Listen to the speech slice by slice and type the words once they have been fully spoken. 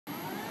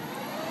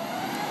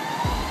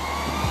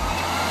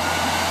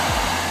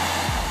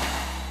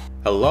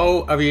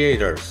Hello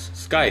aviators,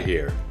 Sky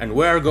here, and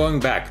we're going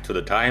back to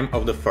the time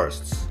of the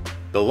firsts.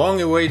 The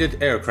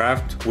long-awaited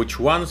aircraft, which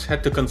once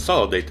had to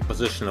consolidate the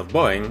position of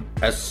Boeing,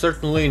 is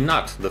certainly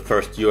not the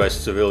first US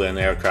civilian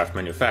aircraft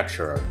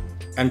manufacturer.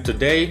 And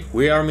today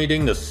we are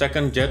meeting the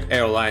second jet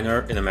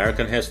airliner in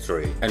American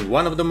history, and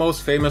one of the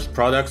most famous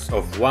products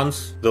of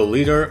once the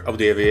leader of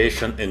the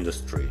aviation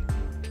industry.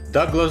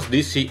 Douglas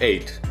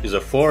DC-8 is a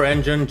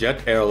four-engine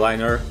jet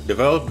airliner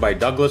developed by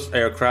Douglas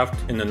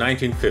Aircraft in the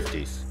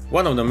 1950s,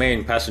 one of the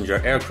main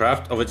passenger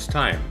aircraft of its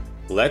time.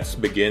 Let's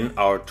begin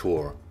our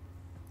tour.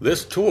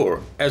 This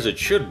tour, as it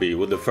should be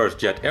with the first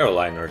jet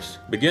airliners,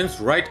 begins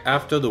right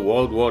after the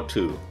World War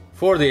II.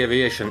 For the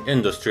aviation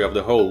industry of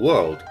the whole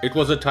world, it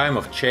was a time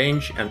of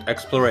change and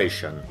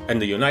exploration,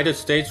 and the United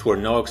States were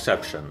no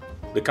exception.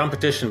 The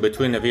competition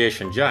between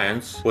aviation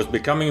giants was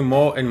becoming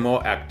more and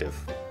more active.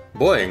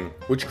 Boeing,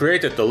 which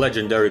created the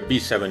legendary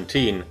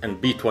B-17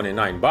 and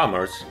B-29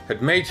 bombers,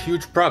 had made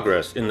huge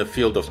progress in the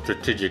field of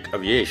strategic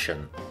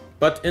aviation.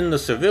 But in the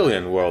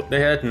civilian world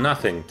they had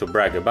nothing to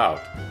brag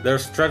about. Their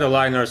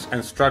Stratoliners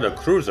and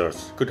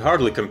Stratocruisers could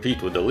hardly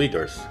compete with the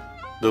leaders.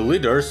 The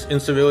leaders in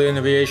civilian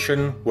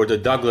aviation were the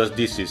Douglas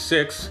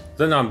DC-6,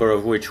 the number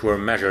of which were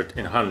measured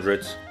in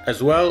hundreds,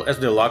 as well as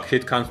the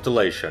Lockheed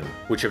Constellation,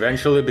 which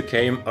eventually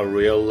became a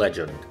real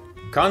legend.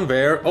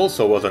 Convair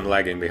also wasn't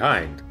lagging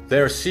behind.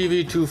 Their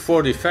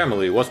CV-240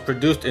 family was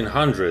produced in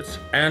hundreds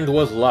and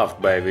was loved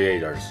by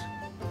aviators.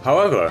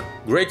 However,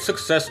 great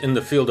success in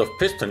the field of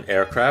piston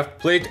aircraft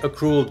played a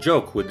cruel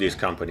joke with these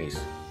companies.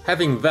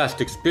 Having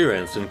vast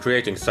experience in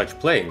creating such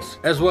planes,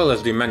 as well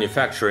as the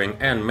manufacturing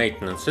and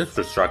maintenance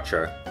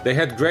infrastructure, they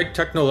had great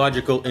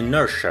technological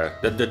inertia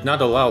that did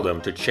not allow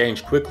them to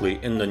change quickly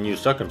in the new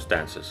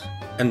circumstances.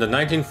 And the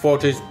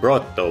 1940s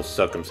brought those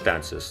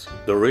circumstances,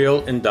 the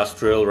real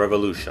industrial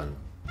revolution.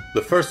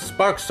 The first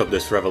sparks of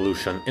this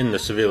revolution in the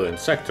civilian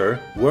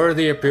sector were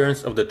the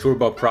appearance of the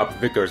turboprop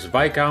Vickers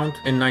Viscount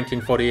in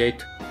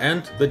 1948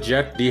 and the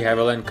jet de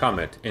Havilland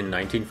Comet in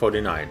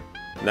 1949.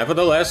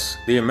 Nevertheless,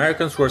 the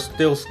Americans were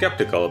still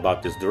skeptical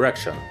about this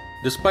direction.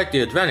 Despite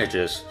the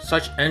advantages,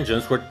 such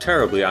engines were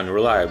terribly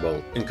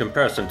unreliable in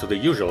comparison to the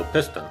usual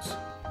pistons.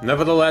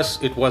 Nevertheless,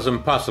 it was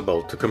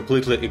impossible to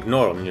completely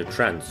ignore new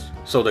trends,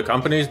 so the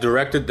companies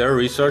directed their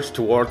research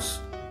towards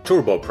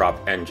turboprop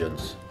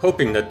engines,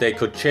 hoping that they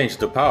could change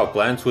the power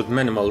plants with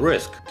minimal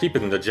risk,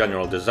 keeping the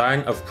general design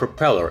of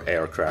propeller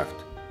aircraft.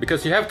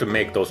 Because you have to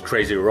make those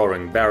crazy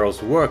roaring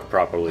barrels work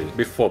properly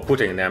before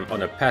putting them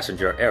on a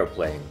passenger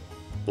airplane.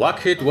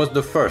 Lockheed was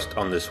the first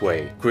on this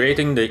way,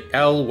 creating the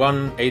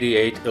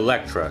L-188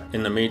 Electra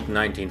in the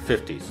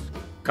mid-1950s.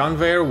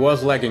 Convair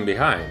was lagging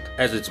behind,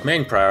 as its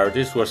main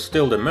priorities were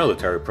still the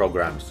military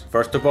programs.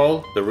 First of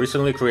all, the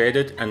recently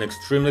created and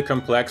extremely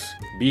complex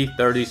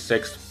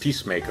B-36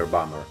 Peacemaker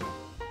bomber.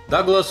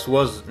 Douglas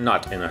was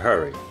not in a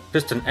hurry.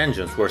 Piston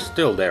engines were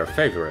still their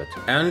favorite,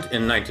 and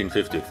in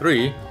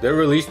 1953 they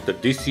released the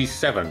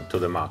DC-7 to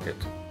the market.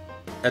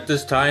 At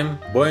this time,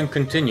 Boeing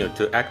continued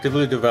to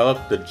actively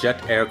develop the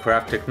jet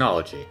aircraft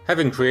technology.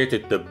 Having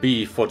created the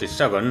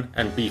B-47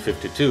 and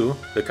B-52,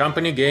 the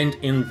company gained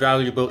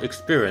invaluable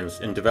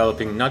experience in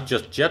developing not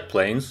just jet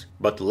planes,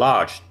 but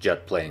large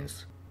jet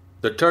planes.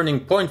 The turning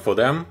point for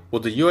them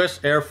was the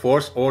US Air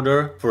Force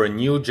order for a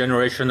new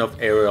generation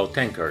of aerial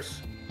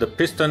tankers. The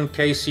piston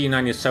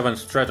KC-97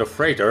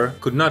 Stratofreighter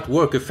could not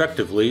work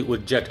effectively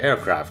with jet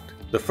aircraft.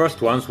 The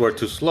first ones were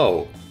too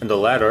slow, and the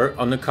latter,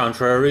 on the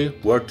contrary,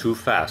 were too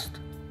fast.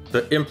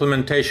 The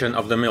implementation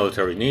of the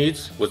military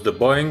needs was the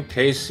Boeing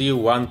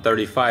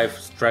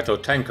KC-135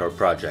 Stratotanker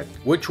project,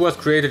 which was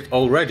created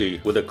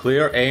already with a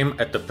clear aim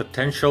at the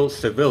potential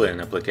civilian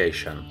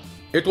application.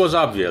 It was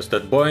obvious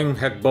that Boeing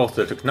had both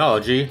the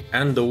technology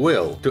and the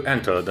will to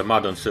enter the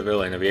modern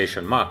civilian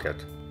aviation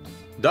market.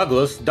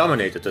 Douglas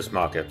dominated this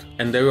market,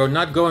 and they were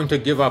not going to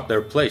give up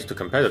their place to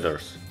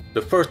competitors.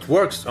 The first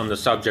works on the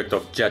subject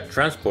of jet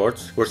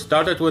transports were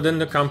started within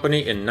the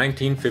company in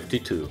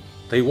 1952.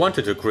 They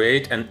wanted to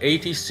create an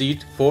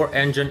 80-seat,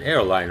 four-engine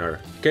airliner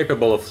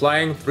capable of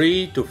flying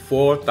 3,000 to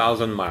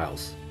 4,000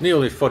 miles,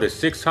 nearly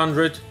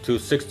 4,600 to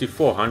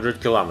 6,400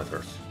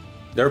 kilometers.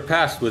 Their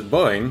paths with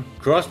Boeing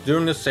crossed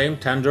during the same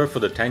tender for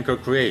the tanker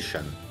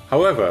creation.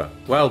 However,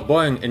 while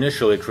Boeing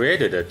initially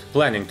created it,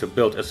 planning to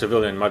build a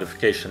civilian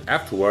modification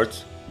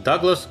afterwards,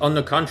 Douglas, on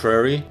the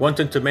contrary,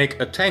 wanted to make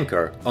a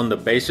tanker on the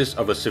basis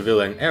of a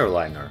civilian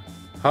airliner.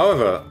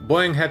 However,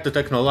 Boeing had the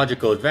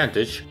technological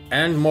advantage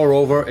and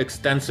moreover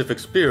extensive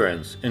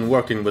experience in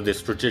working with the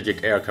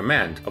Strategic Air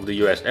Command of the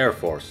US Air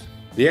Force.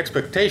 The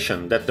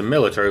expectation that the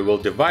military will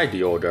divide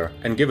the order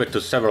and give it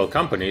to several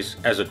companies,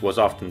 as it was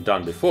often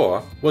done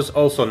before, was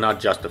also not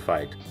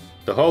justified.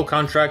 The whole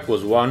contract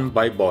was won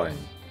by Boeing.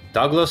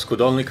 Douglas could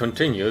only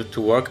continue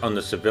to work on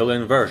the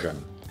civilian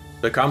version.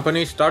 The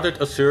company started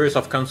a series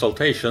of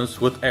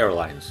consultations with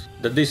airlines.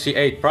 The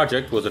DC-8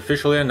 project was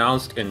officially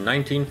announced in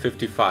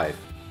 1955.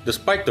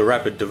 Despite the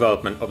rapid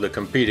development of the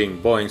competing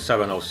Boeing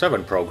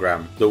 707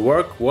 program, the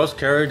work was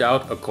carried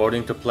out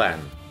according to plan.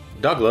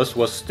 Douglas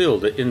was still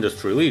the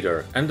industry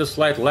leader, and the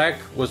slight lag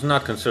was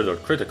not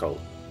considered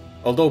critical.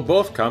 Although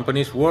both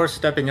companies were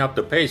stepping up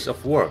the pace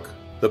of work,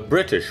 the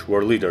British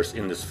were leaders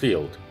in this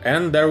field,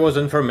 and there was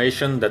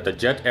information that the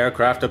jet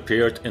aircraft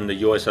appeared in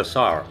the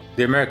USSR.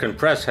 The American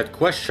press had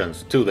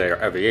questions to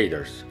their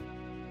aviators.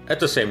 At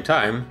the same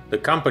time, the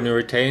company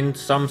retained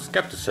some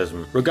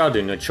skepticism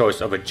regarding the choice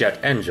of a jet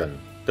engine.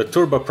 The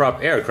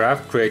turboprop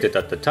aircraft created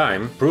at the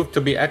time proved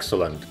to be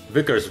excellent.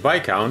 Vickers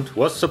Viscount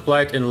was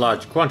supplied in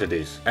large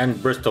quantities,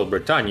 and Bristol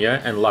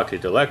Britannia and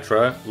Lockheed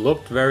Electra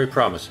looked very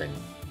promising.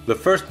 The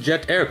first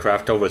jet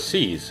aircraft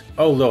overseas,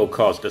 although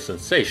caused a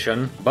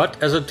sensation,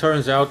 but as it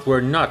turns out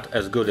were not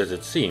as good as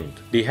it seemed.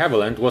 De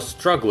Havilland was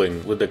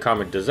struggling with the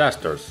comet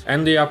disasters,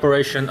 and the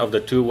operation of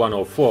the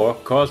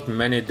Tu-104 caused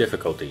many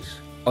difficulties.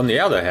 On the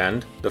other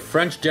hand, the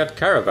French jet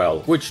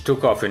Caravelle, which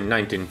took off in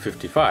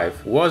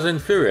 1955, was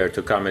inferior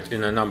to Comet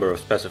in a number of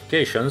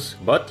specifications,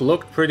 but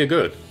looked pretty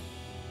good.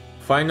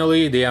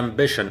 Finally, the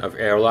ambition of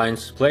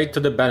airlines played to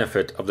the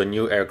benefit of the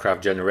new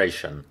aircraft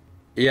generation.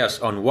 Yes,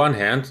 on one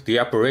hand, the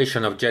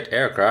operation of jet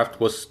aircraft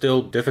was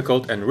still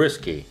difficult and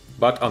risky,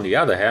 but on the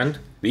other hand,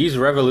 these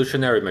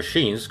revolutionary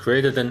machines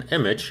created an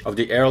image of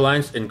the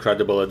airline's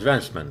incredible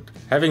advancement.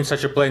 Having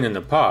such a plane in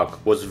the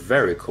park was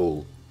very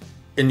cool.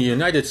 In the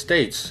United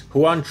States,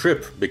 Juan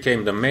Trippe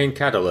became the main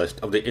catalyst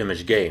of the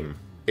image game.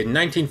 In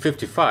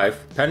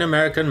 1955, Pan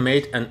American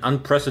made an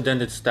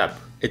unprecedented step.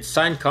 It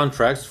signed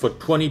contracts for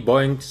 20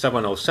 Boeing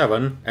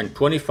 707 and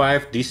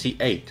 25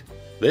 DC-8.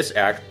 This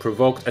act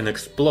provoked an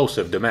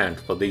explosive demand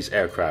for these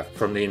aircraft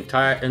from the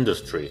entire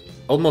industry.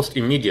 Almost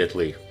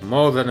immediately,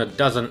 more than a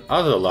dozen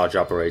other large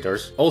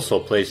operators also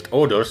placed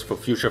orders for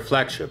future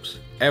flagships.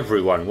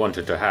 Everyone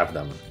wanted to have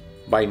them.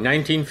 By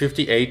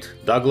 1958,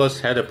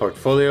 Douglas had a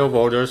portfolio of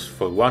orders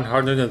for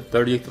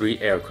 133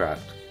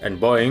 aircraft,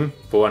 and Boeing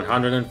for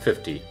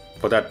 150.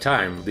 For that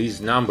time, these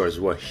numbers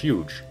were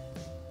huge.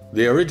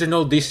 The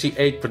original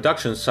DC-8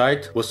 production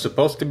site was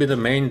supposed to be the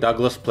main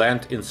Douglas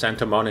plant in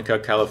Santa Monica,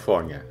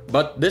 California.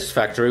 But this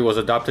factory was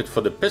adopted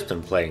for the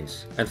piston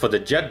planes, and for the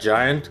jet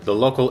giant, the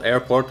local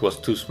airport was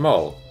too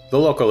small. The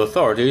local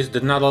authorities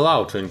did not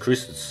allow to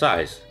increase its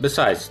size.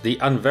 Besides, the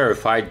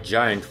unverified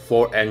giant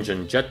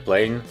 4-engine jet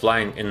plane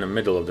flying in the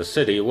middle of the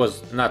city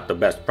was not the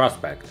best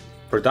prospect.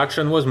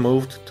 Production was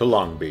moved to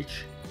Long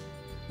Beach.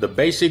 The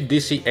basic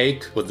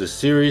DC-8 was the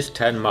Series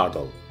 10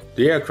 model.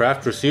 The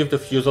aircraft received a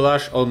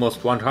fuselage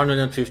almost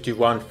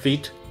 151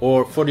 feet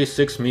or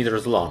 46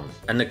 meters long,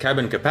 and the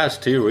cabin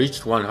capacity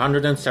reached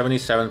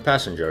 177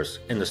 passengers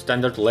in the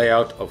standard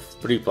layout of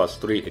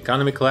 3+3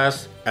 economy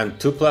class and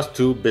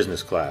 2+2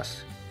 business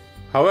class.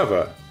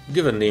 However,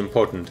 given the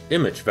important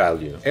image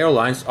value,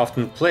 airlines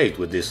often played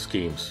with these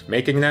schemes,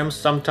 making them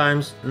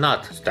sometimes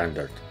not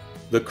standard.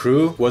 The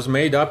crew was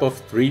made up of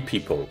 3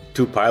 people,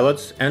 2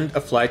 pilots and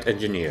a flight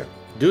engineer.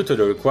 Due to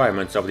the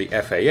requirements of the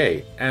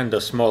FAA and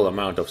a small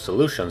amount of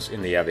solutions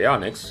in the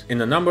avionics, in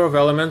a number of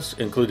elements,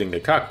 including the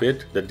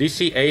cockpit, the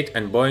DC-8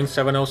 and Boeing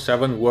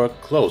 707 were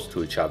close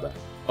to each other.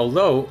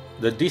 Although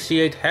the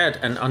DC-8 had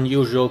an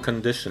unusual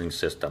conditioning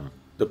system.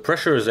 The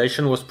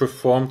pressurization was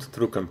performed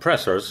through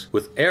compressors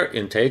with air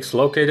intakes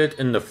located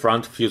in the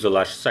front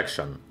fuselage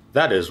section.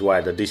 That is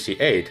why the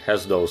DC-8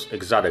 has those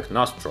exotic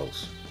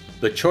nostrils.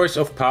 The choice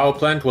of power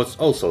plant was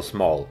also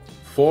small.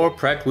 4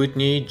 Pratt &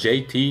 Whitney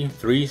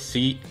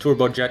JT3C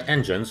turbojet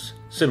engines,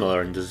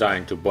 similar in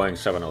design to Boeing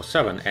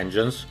 707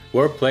 engines,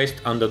 were placed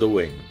under the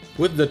wing.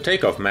 With the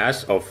takeoff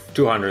mass of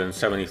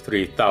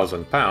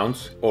 273,000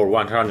 pounds or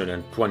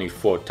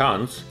 124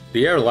 tons,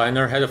 the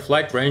airliner had a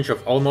flight range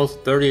of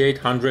almost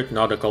 3,800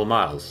 nautical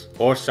miles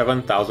or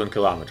 7,000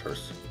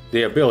 kilometers.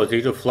 The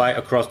ability to fly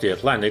across the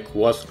Atlantic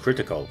was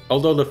critical,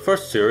 although the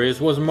first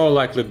series was more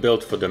likely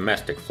built for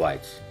domestic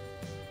flights.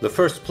 The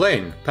first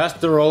plane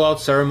passed the rollout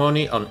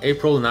ceremony on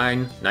April 9,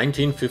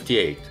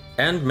 1958,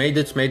 and made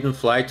its maiden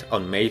flight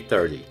on May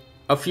 30.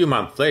 A few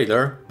months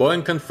later,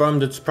 Boeing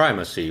confirmed its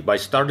primacy by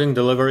starting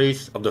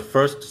deliveries of the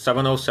first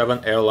 707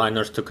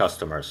 airliners to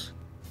customers.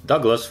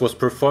 Douglas was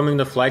performing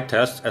the flight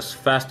tests as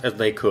fast as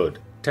they could.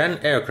 10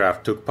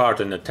 aircraft took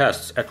part in the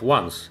tests at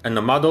once, and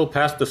the model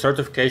passed the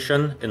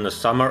certification in the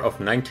summer of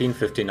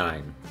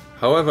 1959.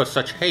 However,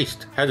 such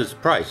haste had its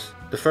price.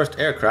 The first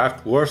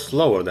aircraft were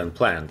slower than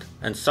planned,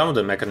 and some of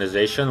the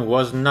mechanization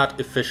was not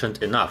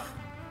efficient enough.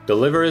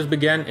 Deliveries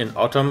began in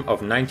autumn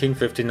of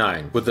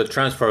 1959, with the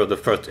transfer of the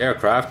first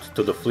aircraft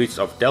to the fleets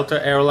of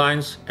Delta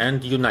Airlines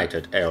and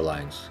United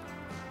Airlines.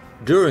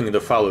 During the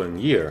following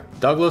year,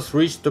 Douglas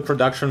reached the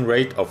production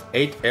rate of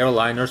 8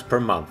 airliners per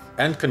month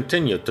and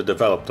continued to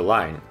develop the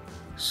line.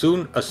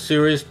 Soon a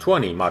Series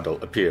 20 model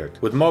appeared,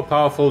 with more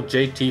powerful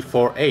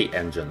JT4A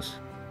engines.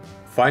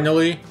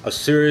 Finally, a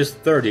Series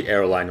 30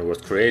 airliner was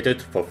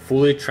created for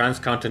fully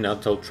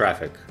transcontinental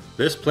traffic.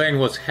 This plane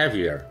was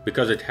heavier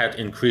because it had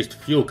increased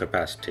fuel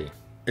capacity.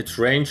 Its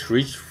range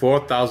reached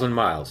 4,000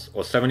 miles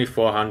or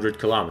 7,400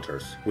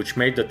 kilometers, which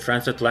made the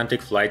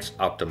transatlantic flights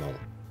optimal.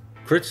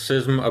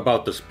 Criticism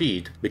about the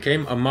speed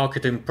became a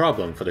marketing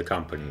problem for the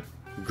company.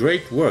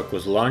 Great work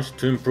was launched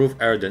to improve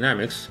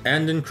aerodynamics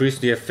and increase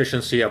the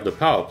efficiency of the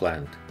power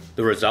plant.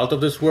 The result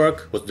of this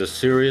work was the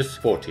Series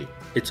 40.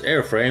 its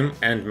airframe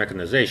and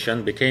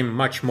mechanization became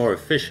much more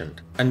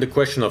efficient, and the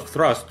question of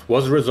thrust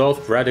was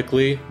resolved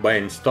radically by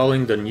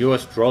installing the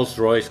newest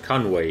Rolls-Royce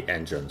Conway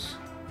engines.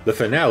 The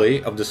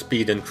finale of the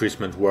speed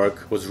increasement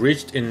work was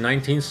reached in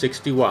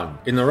 1961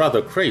 in a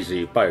rather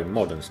crazy, by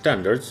modern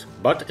standards,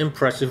 but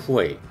impressive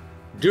way.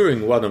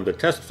 During one of the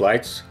test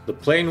flights, the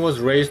plane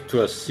was raised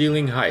to a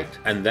ceiling height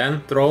and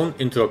then thrown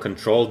into a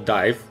controlled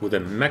dive with a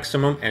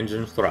maximum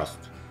engine thrust.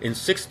 In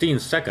 16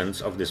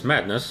 seconds of this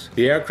madness,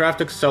 the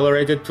aircraft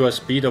accelerated to a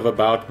speed of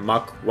about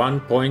Mach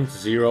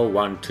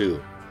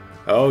 1.012.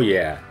 Oh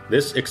yeah,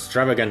 this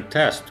extravagant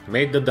test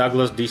made the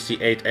Douglas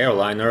DC-8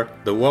 airliner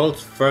the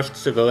world's first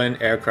civilian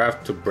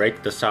aircraft to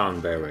break the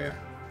sound barrier.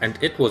 And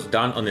it was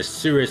done on a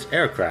serious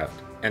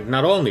aircraft, and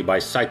not only by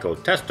psycho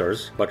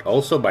testers, but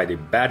also by the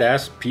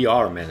badass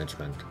PR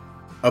management.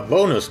 A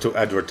bonus to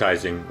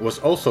advertising was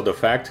also the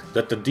fact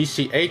that the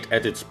DC-8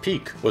 at its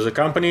peak was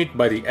accompanied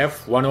by the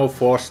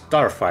F-104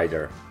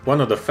 Starfighter, one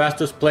of the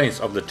fastest planes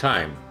of the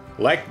time.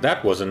 Like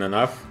that wasn't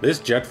enough, this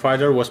jet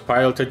fighter was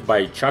piloted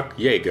by Chuck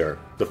Yeager,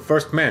 the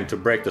first man to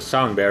break the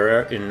sound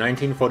barrier in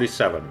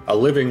 1947, a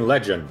living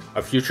legend,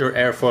 a future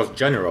Air Force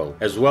general,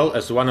 as well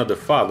as one of the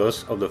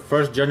fathers of the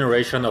first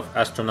generation of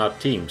astronaut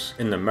teams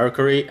in the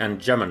Mercury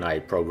and Gemini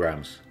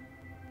programs.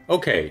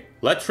 Okay,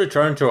 let's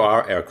return to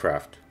our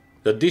aircraft.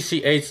 The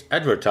DC-8's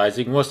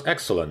advertising was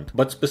excellent,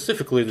 but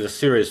specifically the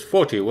Series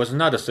 40 was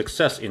not a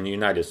success in the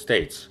United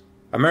States.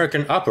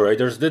 American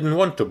operators didn't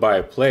want to buy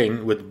a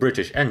plane with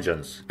British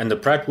engines, and the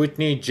Pratt &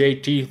 Whitney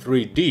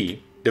JT3D,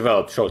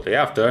 developed shortly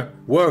after,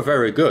 were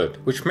very good,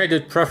 which made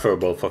it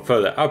preferable for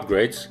further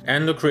upgrades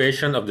and the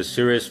creation of the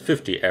Series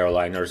 50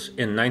 airliners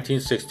in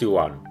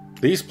 1961.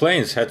 These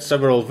planes had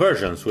several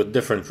versions with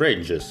different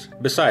ranges.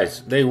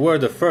 Besides, they were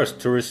the first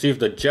to receive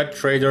the Jet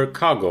Trader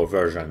cargo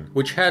version,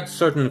 which had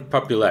certain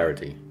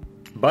popularity.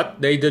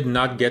 But they did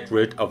not get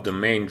rid of the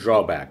main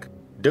drawback.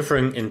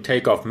 Differing in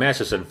takeoff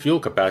masses and fuel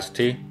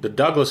capacity, the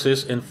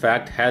Douglases in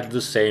fact had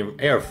the same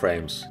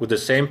airframes, with the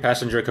same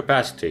passenger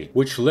capacity,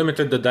 which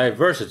limited the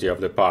diversity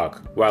of the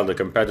park, while the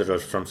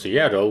competitors from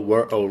Seattle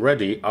were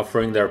already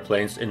offering their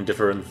planes in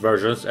different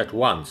versions at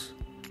once.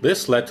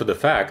 This led to the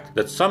fact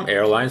that some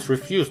airlines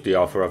refused the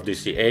offer of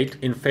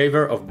DC-8 in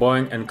favor of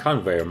Boeing and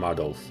Convair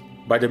models.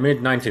 By the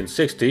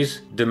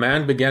mid-1960s,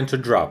 demand began to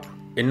drop.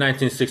 In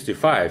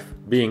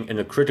 1965, being in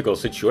a critical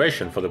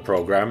situation for the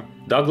program,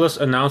 Douglas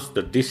announced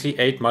the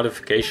DC-8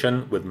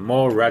 modification with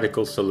more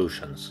radical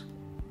solutions.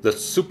 The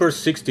Super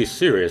 60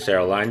 series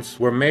airlines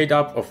were made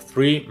up of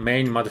three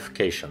main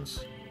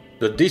modifications.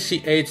 The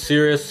DC-8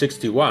 Series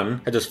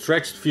 61 had a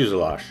stretched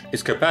fuselage.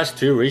 Its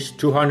capacity reached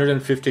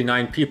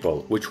 259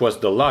 people, which was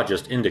the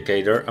largest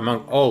indicator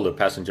among all the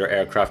passenger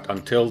aircraft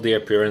until the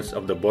appearance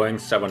of the Boeing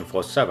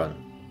 747.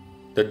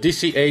 The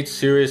DC-8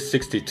 Series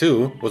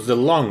 62 was the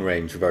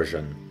long-range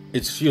version.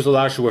 Its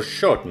fuselage was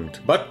shortened,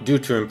 but due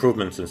to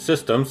improvements in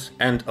systems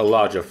and a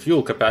larger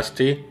fuel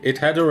capacity, it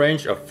had a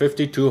range of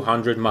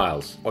 5,200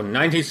 miles, or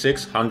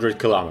 9,600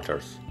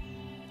 kilometers.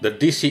 The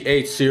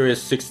DC-8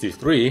 Series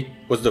 63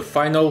 was the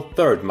final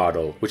third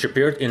model, which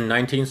appeared in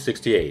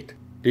 1968.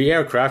 The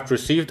aircraft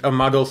received a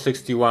Model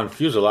 61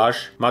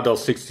 fuselage, Model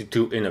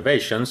 62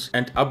 innovations,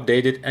 and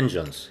updated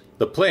engines.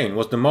 The plane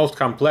was the most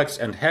complex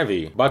and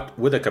heavy, but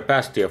with a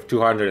capacity of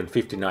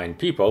 259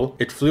 people,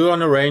 it flew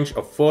on a range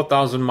of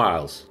 4,000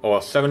 miles,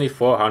 or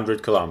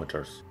 7,400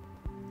 kilometers.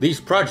 These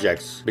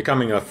projects,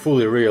 becoming a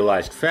fully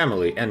realized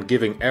family and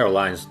giving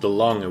airlines the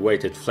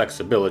long-awaited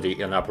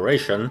flexibility in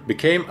operation,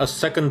 became a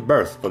second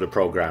birth for the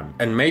program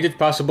and made it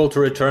possible to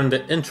return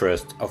the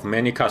interest of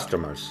many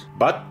customers.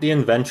 But the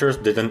adventures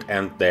didn't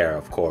end there,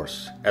 of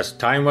course, as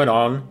time went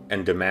on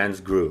and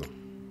demands grew.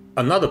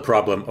 Another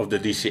problem of the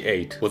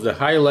DC-8 was the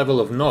high level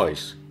of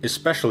noise,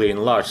 especially in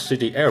large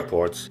city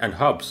airports and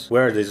hubs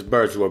where these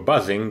birds were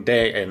buzzing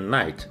day and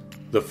night.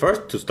 The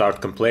first to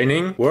start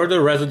complaining were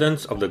the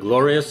residents of the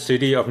glorious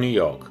city of New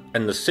York,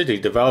 and the city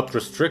developed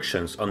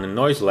restrictions on the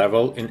noise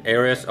level in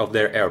areas of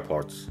their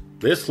airports.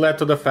 This led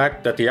to the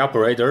fact that the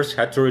operators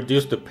had to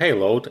reduce the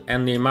payload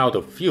and the amount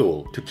of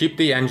fuel to keep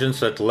the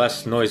engines at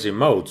less noisy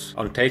modes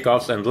on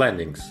takeoffs and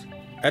landings.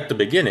 At the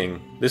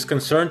beginning, this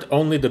concerned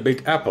only the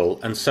Big Apple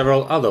and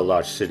several other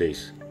large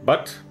cities.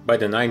 But by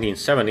the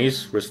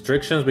 1970s,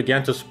 restrictions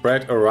began to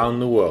spread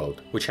around the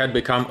world, which had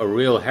become a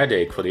real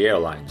headache for the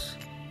airlines.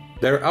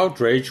 Their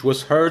outrage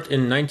was heard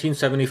in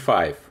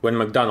 1975, when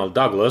McDonnell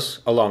Douglas,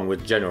 along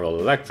with General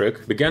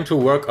Electric, began to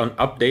work on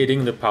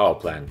updating the power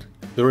plant.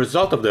 The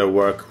result of their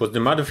work was the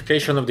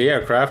modification of the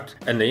aircraft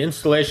and the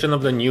installation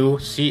of the new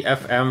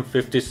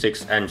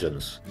CFM56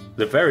 engines,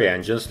 the very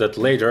engines that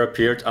later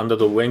appeared under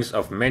the wings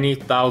of many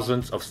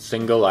thousands of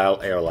single-aisle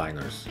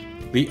airliners.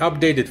 The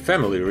updated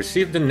family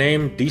received the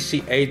name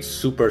DC-8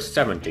 Super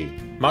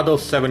 70. Model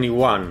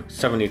 71,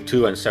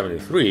 72 and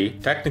 73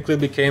 technically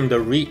became the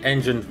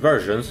re-engined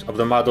versions of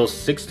the models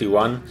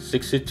 61,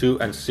 62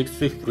 and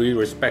 63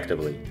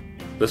 respectively.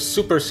 The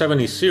Super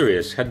 70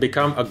 series had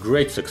become a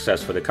great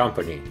success for the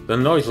company. The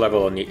noise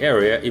level in the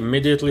area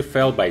immediately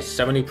fell by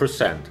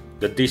 70%.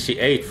 The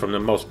DC-8 from the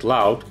most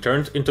loud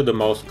turned into the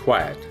most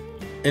quiet.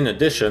 In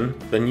addition,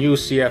 the new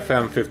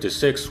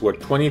CFM56 were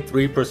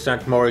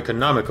 23% more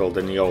economical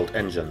than the old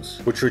engines,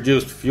 which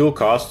reduced fuel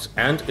costs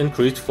and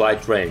increased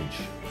flight range.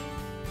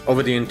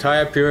 Over the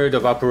entire period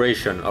of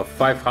operation of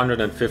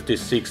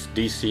 556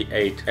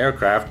 DC-8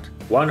 aircraft,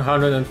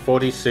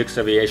 146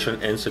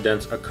 aviation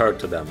incidents occurred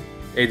to them.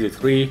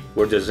 83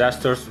 were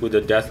disasters with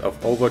the death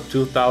of over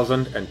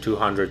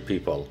 2,200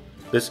 people.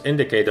 This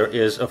indicator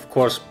is, of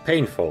course,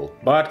 painful,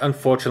 but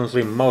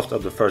unfortunately most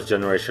of the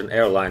first-generation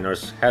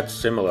airliners had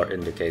similar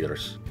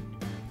indicators.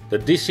 The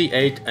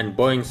DC-8 and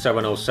Boeing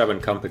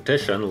 707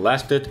 competition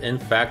lasted, in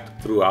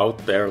fact, throughout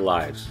their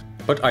lives.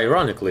 But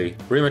ironically,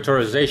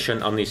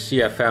 remotorization on the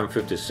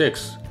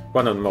CFM56,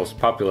 one of the most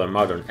popular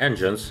modern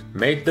engines,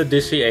 made the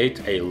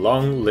DC-8 a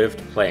long-lived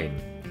plane.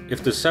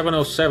 If the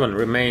 707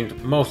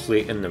 remained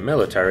mostly in the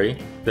military,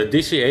 the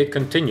DC-8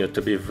 continued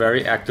to be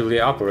very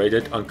actively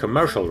operated on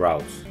commercial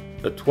routes.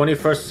 The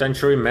 21st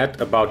century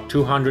met about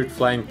 200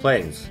 flying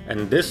planes,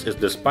 and this is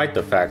despite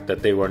the fact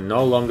that they were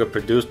no longer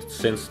produced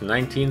since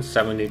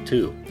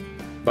 1972.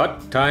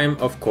 But time,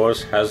 of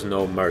course, has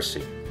no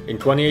mercy. In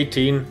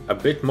 2018, a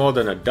bit more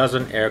than a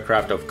dozen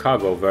aircraft of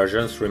cargo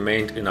versions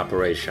remained in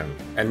operation,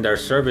 and their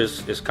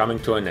service is coming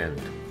to an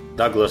end.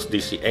 Douglas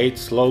DC-8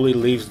 slowly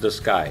leaves the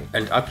sky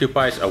and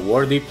occupies a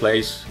worthy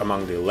place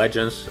among the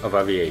legends of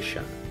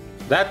aviation.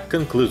 That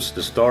concludes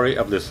the story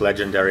of this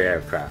legendary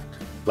aircraft.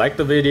 Like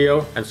the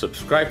video and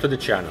subscribe to the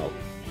channel.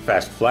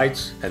 Fast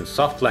flights and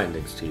soft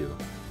landings to you.